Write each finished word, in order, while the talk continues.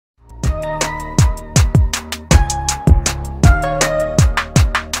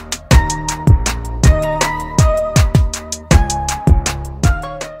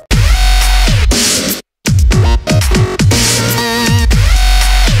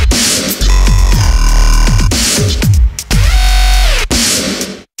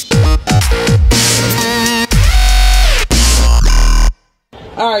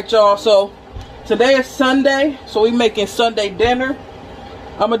Alright, y'all, so today is Sunday, so we making Sunday dinner.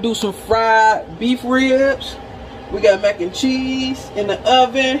 I'm gonna do some fried beef ribs. We got mac and cheese in the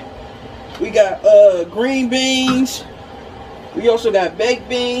oven. We got green beans. We also got baked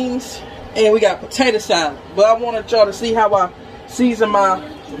beans, and we got potato salad. But I wanted y'all to see how I season my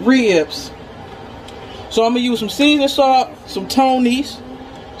ribs. So I'm gonna use some seasoning salt, some Tony's,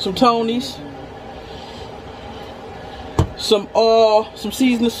 some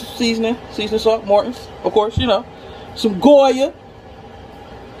seasoning salt, Morton's, of course, you know, some Goya,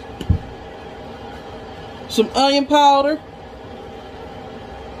 some onion powder,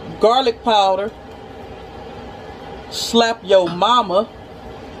 garlic powder, slap your mama,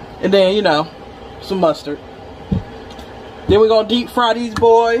 and then, you know, some mustard. Then we're gonna deep fry these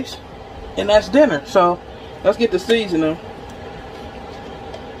boys, and that's dinner. So let's get the seasoning.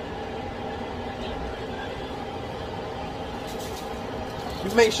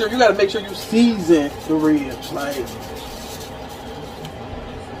 You gotta make sure you season the ribs, like,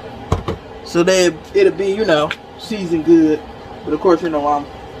 so that it'll be, you know, seasoned good. But of course, you know,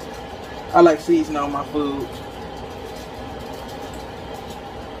 I like seasoning on my food.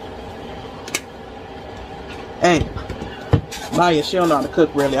 Hey, Maya, she don't know how to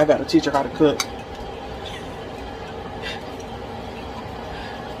cook really. I gotta teach her how to cook.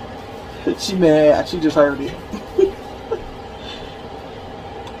 She mad. She just heard it.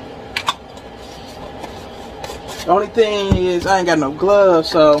 The only thing is I ain't got no gloves,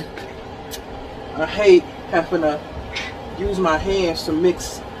 so I hate having to use my hands to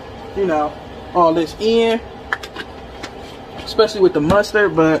mix, you know, all this in, especially with the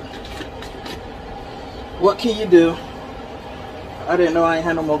mustard. But what can you do? I didn't know I ain't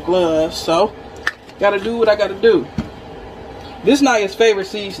had no more gloves, so gotta do what I gotta do. This Naya's favorite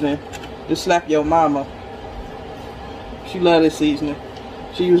seasoning, to slap your mama. She love this seasoning.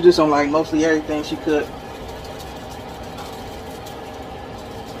 She used this on like mostly everything she cooked.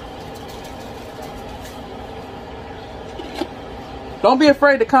 Don't be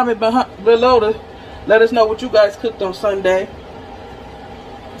afraid to comment below to let us know what you guys cooked on Sunday.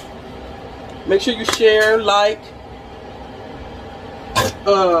 Make sure you share, like,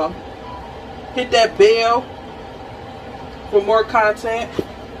 hit that bell for more content.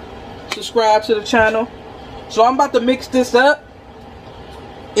 Subscribe to the channel. So I'm about to mix this up,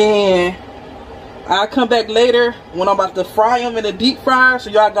 and I'll come back later when I'm about to fry them in the deep fryer,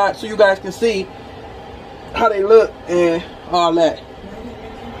 so you guys can see how they look and all that.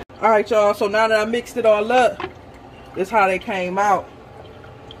 Alright, y'all, so now that I mixed it all up, this is how they came out.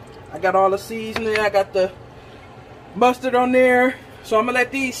 I got all the seasoning, I got the mustard on there. So I'm gonna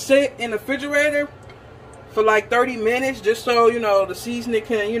let these sit in the refrigerator for like 30 minutes, just so, you know, the seasoning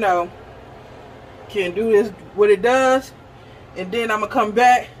can, you know, can do this, what it does. And then I'm gonna come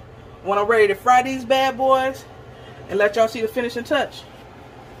back when I'm ready to fry these bad boys and let y'all see the finishing touch.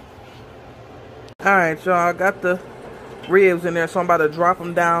 Alright, y'all, I got the ribs in there, so I'm about to drop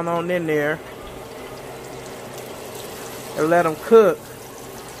them down on in there and let them cook.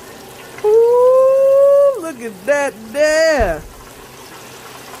 Ooh, look at that there.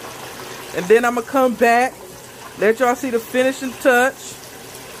 And then I'm gonna come back, let y'all see the finishing touch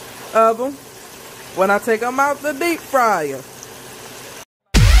of them when I take them out the deep fryer.